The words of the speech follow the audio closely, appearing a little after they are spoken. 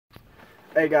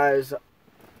Hey guys,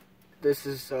 this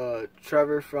is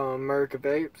Trevor from America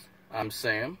Vapes. I'm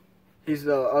Sam. He's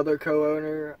the other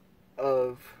co-owner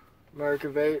of America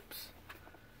Vapes,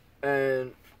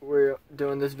 and we're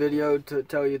doing this video to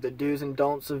tell you the do's and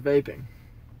don'ts of vaping.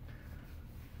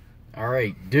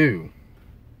 Alright, do.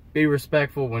 Be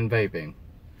respectful when vaping.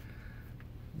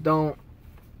 Don't.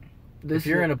 If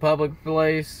you're in a public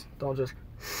place, don't just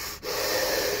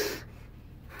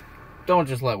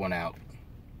let one out.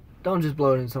 Don't just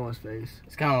blow it in someone's face.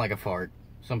 It's kind of like a fart.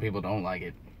 Some people don't like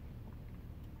it.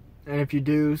 And if you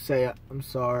do, say I'm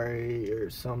sorry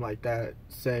or something like that.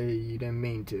 Say you didn't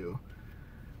mean to.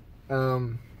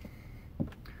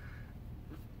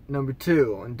 Number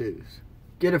 2 on do's.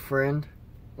 Get a friend.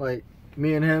 Like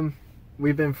me and him,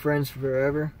 we've been friends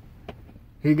forever.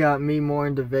 He got me more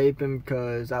into vaping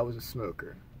because I was a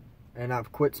smoker. And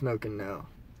I've quit smoking now.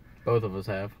 Both of us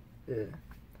have. Yeah.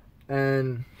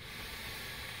 And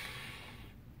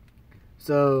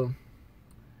so,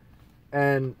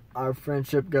 and our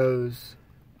friendship goes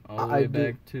all the way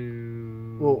back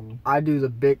to... Well, I do the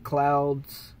big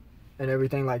clouds and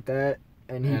everything like that,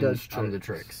 and he does tricks. I'm the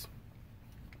tricks.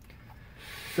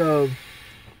 So,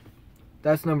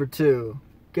 that's number 2.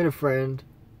 Get a friend,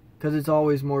 because it's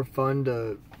always more fun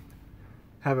to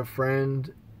have a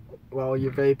friend while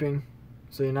you're vaping,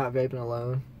 so you're not vaping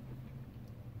alone.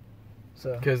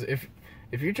 So, because if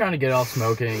you're trying to get off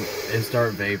smoking and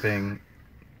start vaping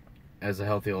as a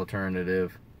healthy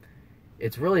alternative,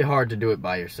 it's really hard to do it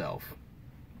by yourself.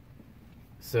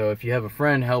 So if you have a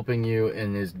friend helping you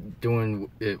and is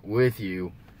doing it with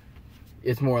you,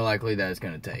 it's more likely that it's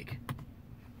going to take.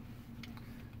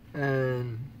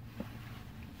 And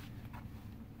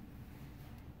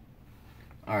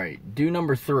alright, do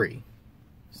number 3.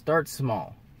 Start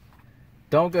small.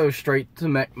 Don't go straight to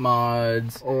mech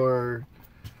mods or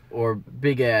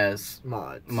big ass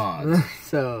mods.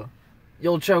 So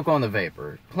you'll choke on the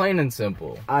vapor, plain and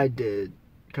simple. I did,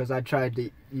 because I tried to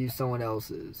use someone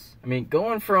else's. I mean,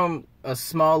 going from a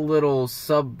small little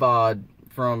sub-VOD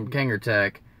from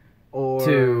Kangertech or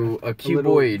to a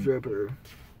cuboid, dripper.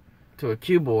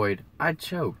 I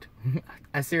choked.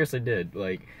 I seriously did.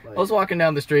 Like, I was walking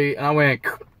down the street and I went,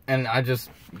 and I just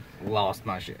lost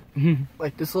my shit.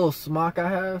 Like this little smock I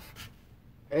have,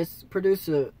 it's produced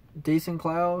a decent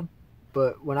cloud,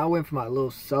 but when I went for my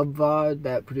little sub-VOD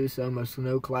that produced almost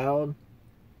no cloud,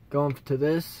 going to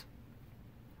this,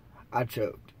 I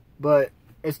choked. But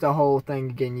it's the whole thing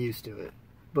getting used to it.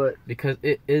 But because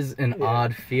it is an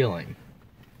odd feeling.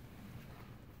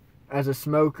 As a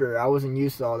smoker, I wasn't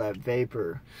used to all that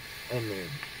vapor in me.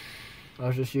 I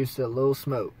was just used to a little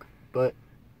smoke. But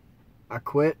I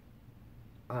quit.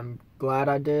 I'm glad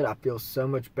I did. I feel so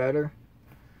much better.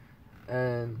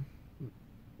 And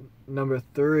number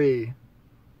 3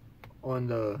 on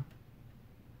the,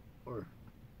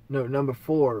 number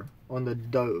 4 on the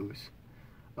do's.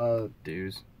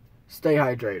 Do's. Stay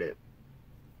hydrated.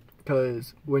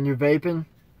 Because when you're vaping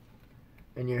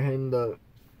and you're hitting the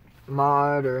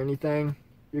mod or anything,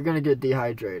 you're going to get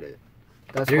dehydrated.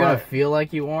 You're going to feel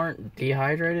like you aren't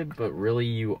dehydrated, but really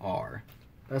you are.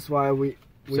 That's why we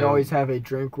always have a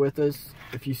drink with us.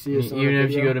 If you see us on even a if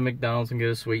video, you go to McDonald's and get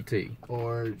a sweet tea.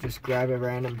 Or just grab a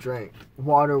random drink.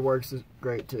 Water works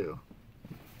great too.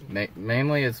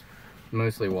 Mainly it's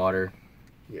mostly water.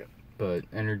 Yeah. But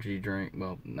energy drink,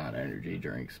 well, not energy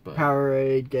drinks, but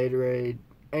Powerade, Gatorade,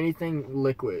 anything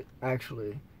liquid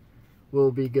actually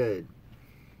will be good.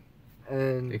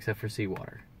 And except for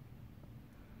seawater.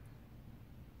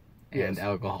 Yes. And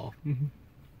alcohol.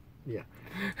 Yeah.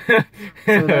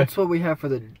 So that's what we have for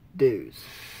the do's.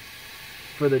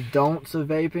 For the don'ts of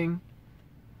vaping,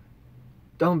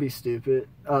 don't be stupid.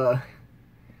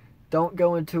 Don't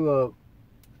go into a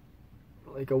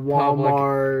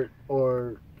Walmart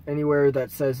or anywhere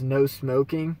that says no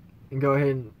smoking and go ahead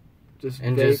and just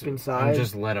vape inside. And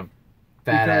just let a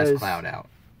fat ass cloud out.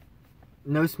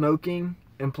 No smoking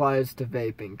implies to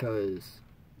vaping because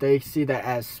they see that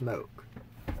as smoke.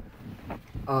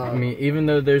 I mean, even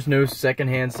though there's no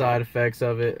secondhand side effects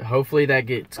of it, hopefully that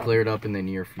gets cleared up in the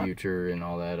near future and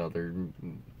all that other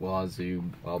wazoo,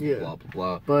 blah, blah, blah, blah,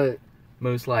 blah. But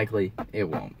most likely, it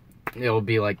won't. It'll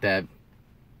be like that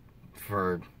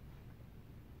for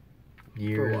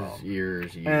years,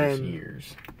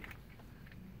 years.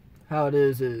 How it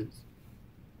is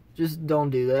just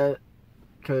don't do that,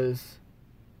 because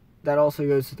that also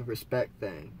goes to the respect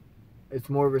thing. It's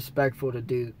more respectful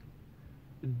to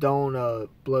don't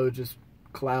blow just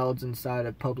clouds inside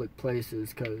of public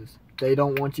places because they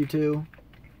don't want you to.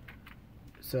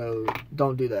 So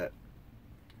don't do that.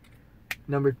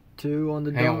 Number 2 on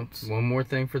the don'ts. One more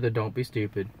thing for the don't be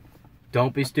stupid.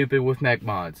 Don't be stupid with mech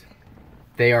mods.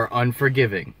 They are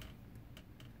unforgiving.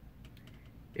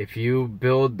 If you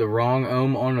build the wrong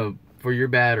ohm for your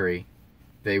battery,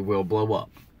 they will blow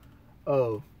up.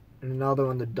 Oh, and another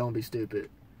one that don't be stupid.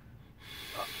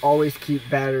 Always keep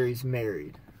batteries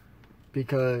married.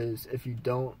 Because if you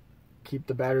don't keep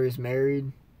the batteries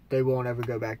married, they won't ever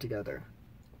go back together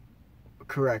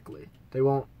correctly. They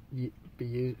won't be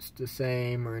used the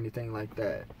same or anything like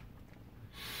that.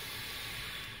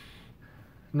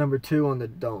 Number 2 on the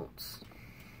don'ts.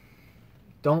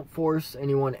 Don't force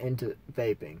anyone into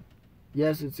vaping.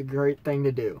 Yes, it's a great thing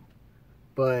to do.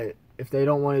 But if they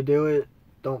don't want to do it,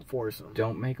 don't force them.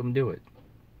 Don't make them do it.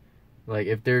 Like,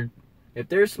 if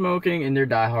they're smoking and they're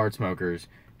diehard smokers,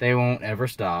 they won't ever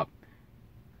stop.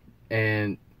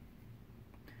 And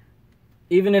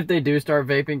even if they do start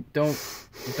vaping,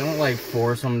 don't like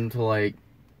force them to like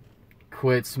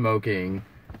quit smoking.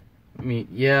 I mean,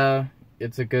 yeah,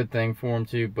 it's a good thing for them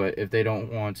to, but if they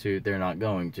don't want to, they're not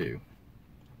going to.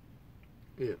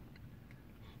 Yeah.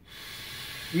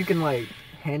 You can like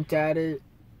hint at it,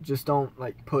 just don't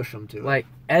like push them to it. Like,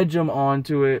 edge them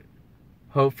onto it.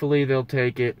 Hopefully they'll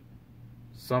take it.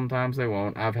 Sometimes they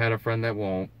won't. I've had a friend that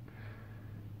won't.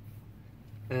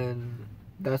 And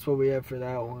that's what we have for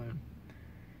that one.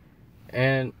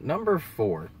 And number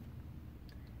 4.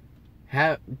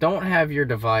 Don't have your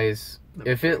device,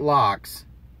 if it locks,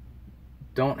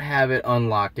 don't have it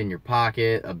unlocked in your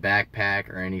pocket, a backpack,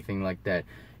 or anything like that.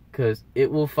 Because it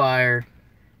will fire,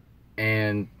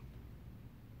 and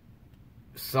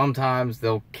sometimes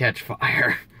they'll catch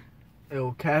fire.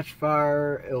 It'll catch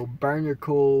fire, it'll burn your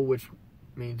cool, which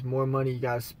means more money you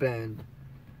gotta spend.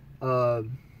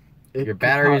 Your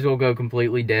batteries will go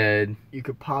completely dead. You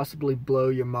could possibly blow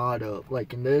your mod up.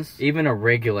 Like in this. Even a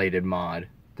regulated mod.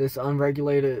 This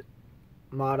unregulated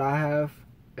mod I have,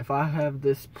 if I have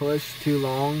this push too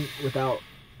long without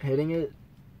hitting it,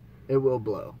 it will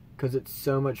blow. Because it's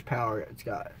so much power it's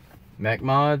got. Mech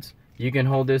mods, you can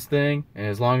hold this thing, and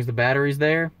as long as the battery's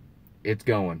there, it's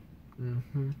going.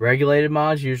 Mm-hmm. Regulated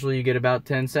mods, usually you get about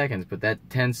 10 seconds, but that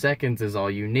 10 seconds is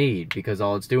all you need, because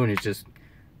all it's doing is just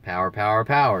power, power,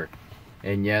 power.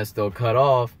 And yes, they'll cut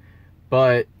off,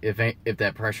 but if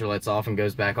that pressure lets off and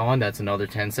goes back on, that's another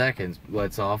 10 seconds.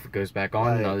 Lets off, it goes back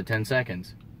on, another 10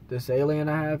 seconds. This alien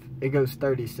I have, it goes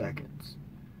 30 seconds.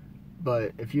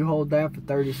 But if you hold that for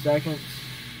 30 seconds,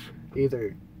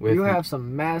 either you have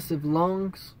some massive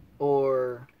lungs,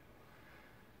 or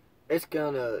it's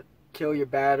gonna kill your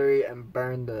battery and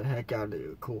burn the heck out of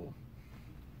your cool.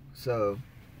 So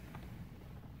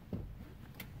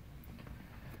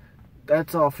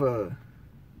that's off of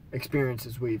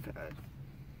experiences we've had.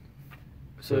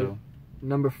 So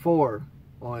number 4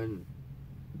 on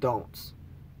don'ts.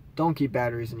 Don't keep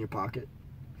batteries in your pocket.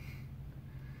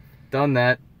 Done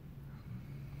that.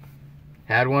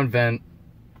 Had one vent.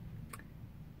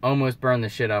 Almost burned the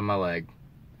shit out of my leg.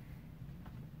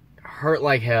 Hurt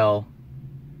like hell.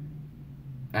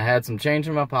 I had some change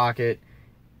in my pocket.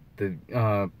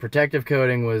 The protective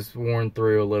coating was worn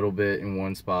through a little bit in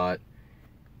one spot.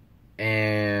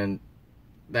 And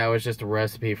that was just a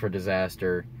recipe for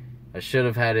disaster. I should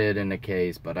have had it in a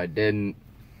case, but I didn't.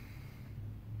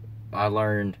 I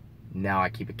learned. Now I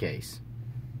keep a case.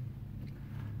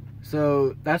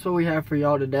 So that's what we have for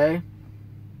y'all today.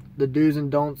 The do's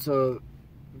and don'ts of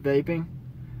vaping.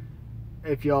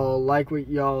 If y'all like what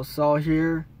y'all saw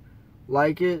here,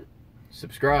 like it.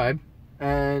 Subscribe.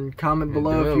 And comment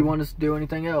below if you want us to do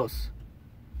anything else.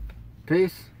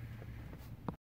 Peace.